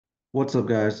What's up,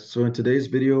 guys? So in today's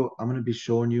video, I'm going to be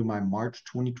showing you my March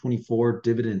 2024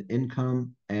 dividend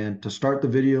income. And to start the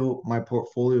video, my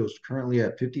portfolio is currently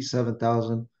at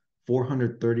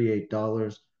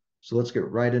 $57,438. So let's get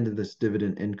right into this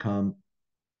dividend income.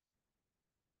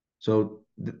 So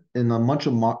in the month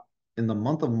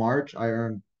of March, I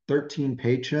earned 13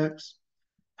 paychecks.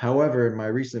 However, in my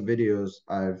recent videos,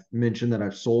 I've mentioned that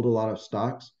I've sold a lot of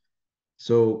stocks.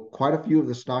 So quite a few of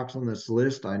the stocks on this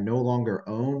list I no longer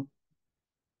own.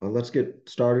 Let's get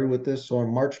started with this. So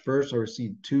on March 1st, I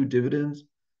received two dividends,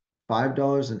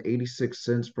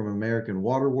 $5.86 from American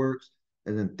Waterworks,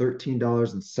 and then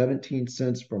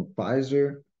 $13.17 from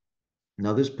Pfizer.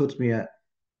 Now this puts me at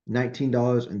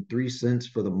 $19.03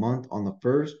 for the month on the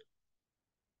first.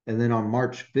 And then on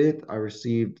March 5th, I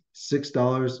received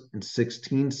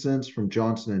 $6.16 from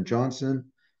Johnson & Johnson.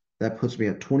 That puts me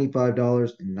at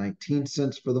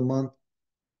 $25.19 for the month.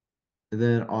 And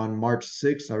then on March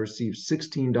 6th, I received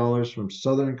 $16 from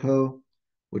Southern Co.,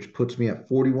 which puts me at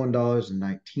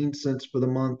 $41.19 for the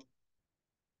month.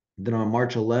 Then on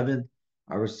March 11th,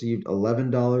 I received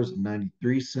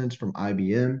 $11.93 from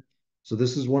IBM. So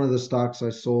this is one of the stocks I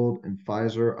sold, and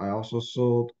Pfizer I also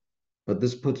sold, but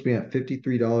this puts me at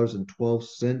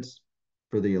 $53.12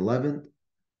 for the 11th.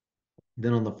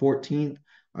 Then on the 14th,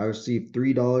 I received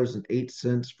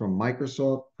 $3.08 from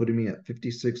Microsoft, putting me at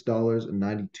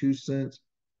 $56.92.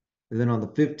 And then on the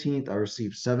 15th, I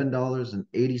received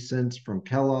 $7.80 from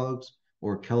Kellogg's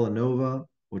or Kellanova,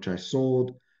 which I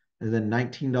sold, and then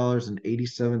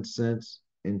 $19.87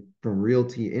 from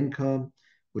Realty Income,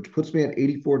 which puts me at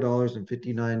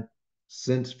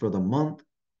 $84.59 for the month.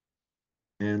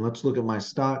 And let's look at my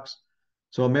stocks.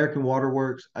 So American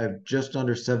Waterworks, I have just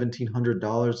under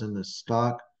 $1,700 in this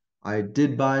stock. I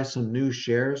did buy some new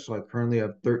shares, so I currently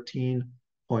have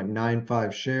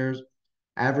 13.95 shares.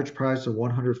 Average price of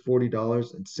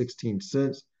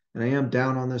 $140.16. And I am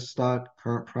down on this stock,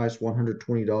 current price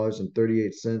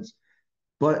 $120.38.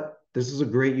 But this is a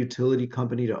great utility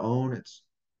company to own. It's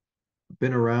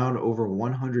been around over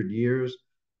 100 years.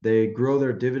 They grow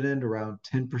their dividend around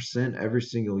 10% every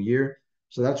single year.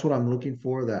 So that's what I'm looking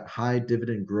for, that high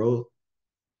dividend growth.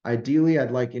 Ideally,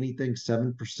 I'd like anything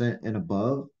 7% and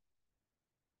above,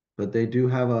 but they do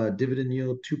have a dividend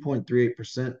yield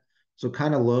 2.38%. So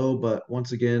kind of low, but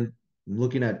once again, I'm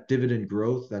looking at dividend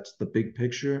growth. That's the big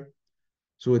picture.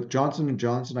 So with Johnson &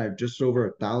 Johnson, I have just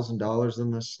over $1,000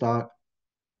 in this stock.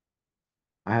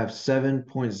 I have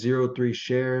 7.03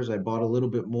 shares. I bought a little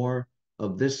bit more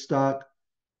of this stock.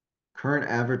 Current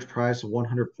average price of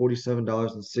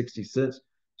 $147.60.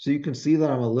 So you can see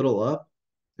that I'm a little up.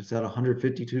 It's at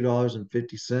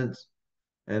 $152.50.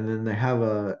 And then they have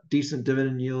a decent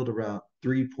dividend yield around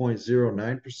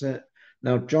 3.09%.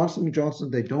 Now, Johnson &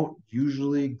 Johnson, they don't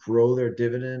usually grow their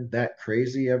dividend that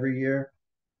crazy every year.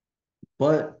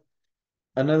 But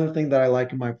another thing that I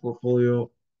like in my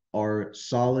portfolio are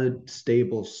solid,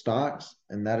 stable stocks,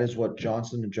 and that is what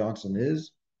Johnson & Johnson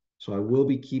is. So I will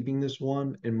be keeping this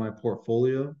one in my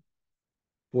portfolio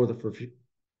for the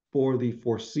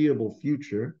foreseeable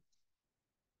future.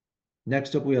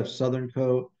 Next up, we have Southern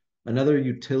Co., another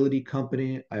utility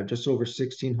company. I have just over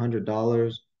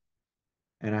 $1,600,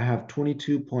 and I have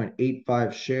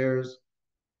 22.85 shares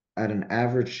at an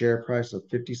average share price of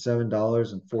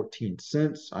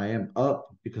 $57.14. I am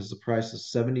up because the price is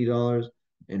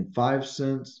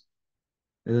 $70.05.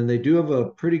 And then they do have a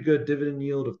pretty good dividend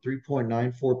yield of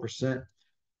 3.94%.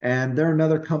 And they're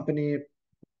another company.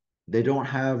 They don't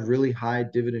have really high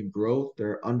dividend growth.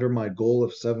 They're under my goal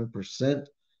of 7%.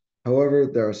 However,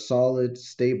 they're a solid,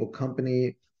 stable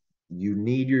company. You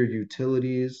need your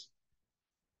utilities.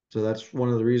 So that's one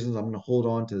of the reasons I'm going to hold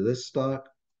on to this stock.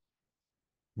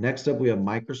 Next up, we have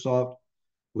Microsoft,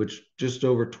 which just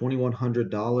over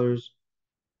 $2,100.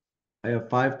 I have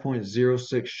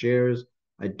 5.06 shares.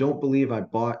 I don't believe I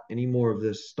bought any more of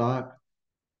this stock.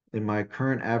 And my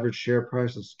current average share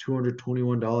price is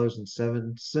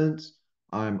 $221.07.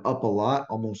 I'm up a lot,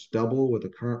 almost double, with a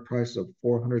current price of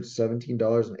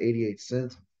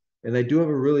 $417.88. And they do have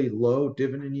a really low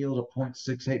dividend yield of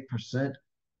 0.68%.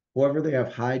 However, they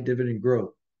have high dividend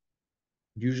growth.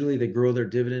 Usually they grow their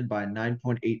dividend by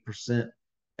 9.8%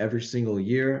 every single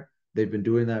year. They've been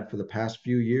doing that for the past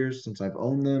few years since I've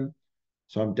owned them.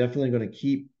 So I'm definitely going to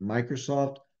keep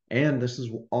Microsoft. And this is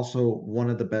also one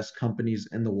of the best companies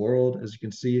in the world. As you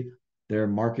can see, their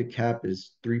market cap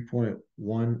is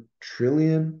 3.1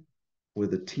 trillion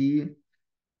with a T.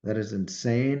 That is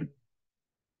insane.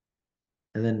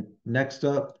 And then next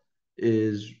up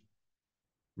is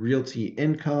Realty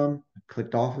Income. I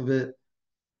clicked off of it,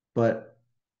 but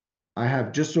I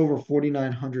have just over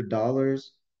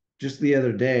 $4,900 just the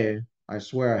other day, I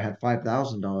swear I had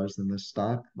 $5,000 in this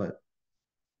stock, but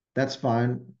that's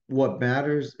fine. What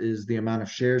matters is the amount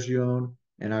of shares you own.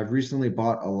 And I've recently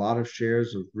bought a lot of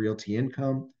shares of Realty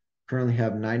Income. Currently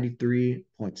have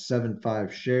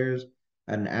 93.75 shares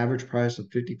at an average price of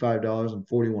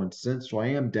 $55.41. So I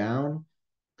am down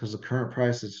because the current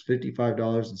price is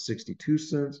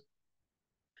 $55.62.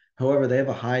 However, they have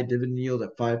a high dividend yield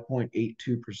at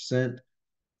 5.82%,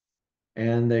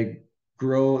 and they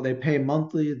pay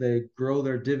monthly, they grow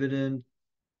their dividend.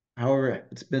 However,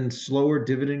 it's been slower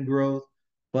dividend growth,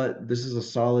 but this is a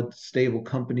solid, stable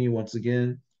company. Once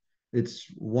again, it's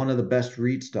one of the best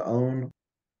REITs to own.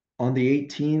 On the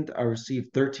 18th, I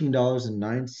received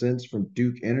 $13.09 from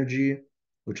Duke Energy,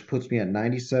 which puts me at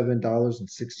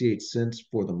 $97.68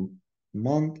 for the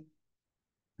month.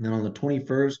 And then on the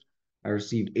 21st, I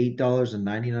received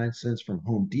 $8.99 from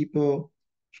Home Depot,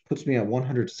 which puts me at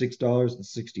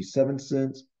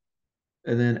 $106.67.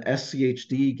 And then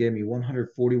SCHD gave me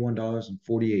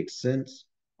 $141.48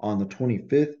 on the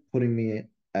 25th, putting me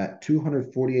at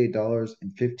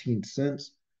 $248.15.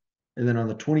 And then on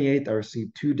the 28th, I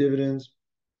received two dividends,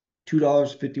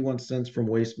 $2.51 from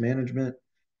Waste Management,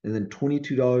 and then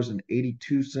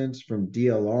 $22.82 from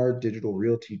DLR Digital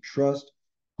Realty Trust.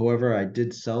 However, I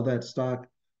did sell that stock.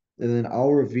 And then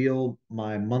I'll reveal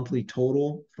my monthly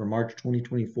total for March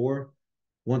 2024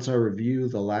 once I review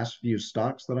the last few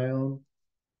stocks that I own.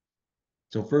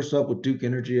 So first up with Duke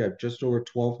Energy, I have just over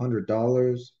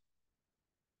 $1,200.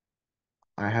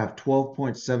 I have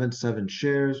 12.77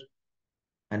 shares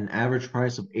at an average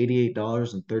price of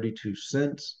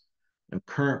 $88.32, a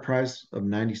current price of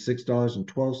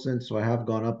 $96.12. So I have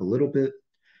gone up a little bit,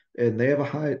 and they have a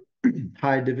high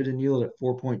high dividend yield at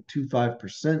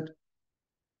 4.25%.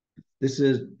 This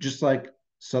is just like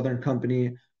Southern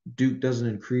Company. Duke doesn't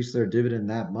increase their dividend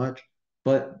that much,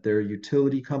 but they're a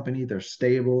utility company. They're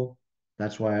stable.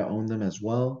 That's why I own them as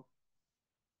well.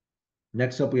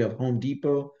 Next up, we have Home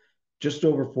Depot, just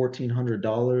over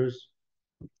 $1,400,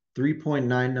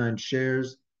 3.99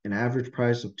 shares, an average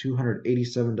price of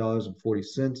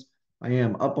 $287.40. I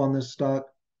am up on this stock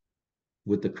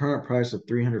with the current price of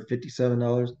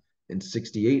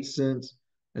 $357.68.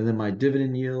 And then my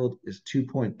dividend yield is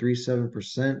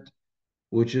 2.37%,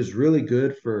 which is really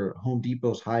good for Home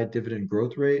Depot's high dividend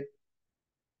growth rate.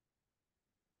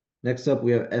 Next up,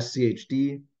 we have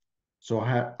SCHD. So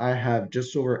I have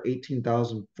just over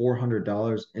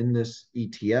 $18,400 in this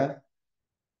ETF.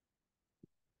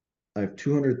 I have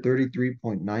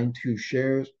 233.92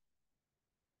 shares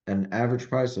at an average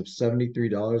price of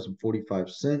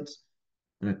 $73.45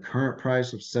 and a current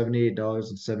price of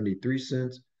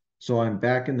 $78.73. So I'm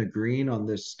back in the green on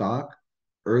this stock.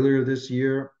 Earlier this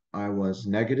year, I was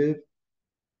negative,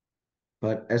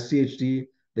 but SCHD,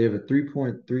 they have a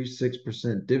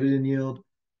 3.36% dividend yield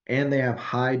and they have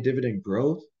high dividend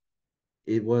growth.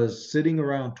 It was sitting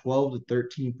around 12 to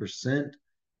 13%,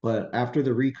 but after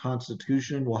the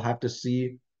reconstitution, we'll have to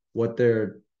see what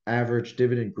their average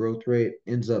dividend growth rate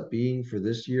ends up being for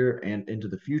this year and into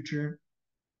the future.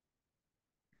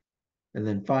 And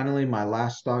then finally, my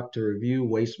last stock to review,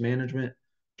 Waste Management,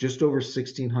 just over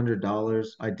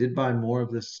 $1,600. I did buy more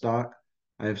of this stock.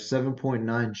 I have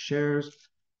 7.9 shares,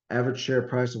 average share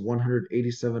price of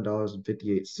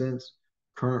 $187.58,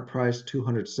 current price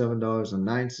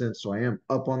 $207.09. So I am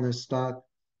up on this stock.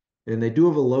 And they do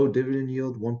have a low dividend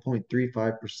yield,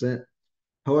 1.35%.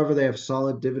 However, they have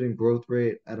solid dividend growth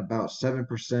rate at about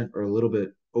 7% or a little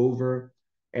bit over.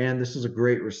 And this is a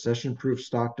great recession-proof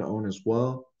stock to own as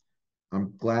well.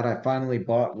 I'm glad I finally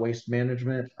bought Waste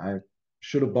Management. I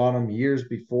should have bought them years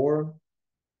before,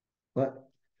 but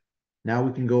now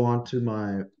we can go on to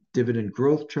my dividend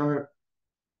growth chart.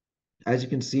 As you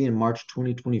can see, in March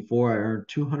 2024, I earned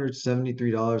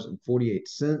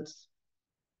 $273.48.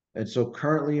 And so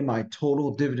currently my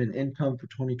total dividend income for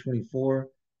 2024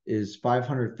 is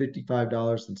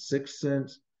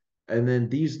 $555.06. And then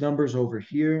these numbers over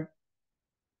here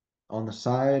on the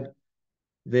side,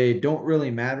 they don't really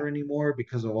matter anymore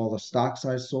because of all the stocks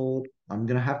I sold. I'm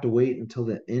going to have to wait until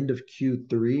the end of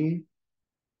Q3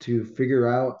 to figure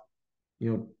out,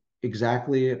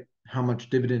 exactly how much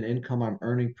dividend income I'm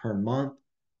earning per month.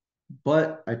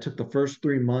 But I took the first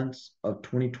 3 months of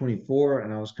 2024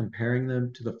 and I was comparing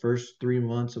them to the first 3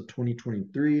 months of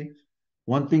 2023.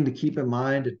 One thing to keep in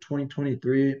mind in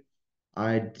 2023,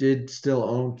 I did still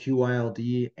own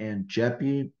QYLD and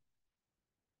JEPI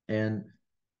and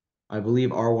I believe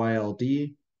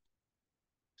RYLD.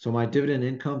 So my dividend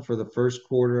income for the first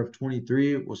quarter of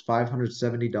 23 was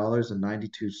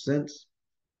 $570.92.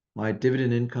 My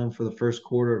dividend income for the first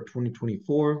quarter of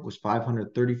 2024 was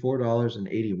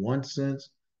 $534.81.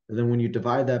 And then when you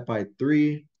divide that by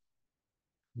 3,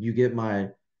 you get my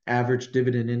average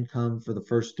dividend income for the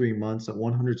first 3 months at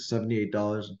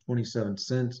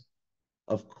 $178.27.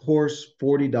 Of course,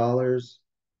 $40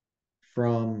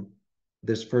 from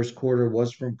this first quarter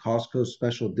was from Costco's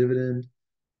special dividend.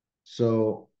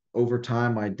 So over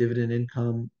time, my dividend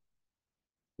income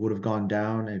would have gone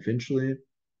down eventually.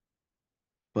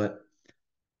 But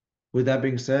with that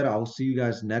being said, I will see you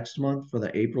guys next month for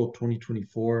the April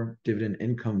 2024 dividend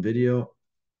income video.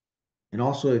 And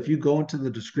also, if you go into the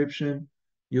description,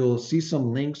 you'll see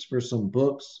some links for some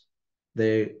books.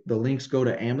 The links go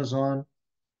to Amazon.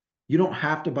 You don't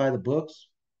have to buy the books,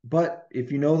 but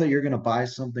if you know that you're going to buy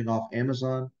something off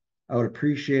Amazon, I would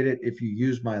appreciate it if you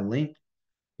use my link.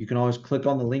 You can always click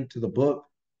on the link to the book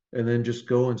and then just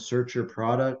go and search your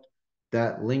product.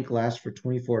 That link lasts for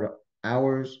 24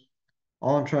 hours.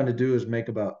 All I'm trying to do is make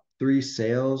about 3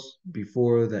 sales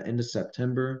before the end of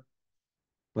September.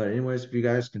 But anyways, if you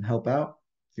guys can help out,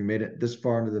 if you made it this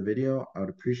far into the video, I would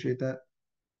appreciate that.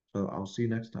 So I'll see you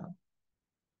next time.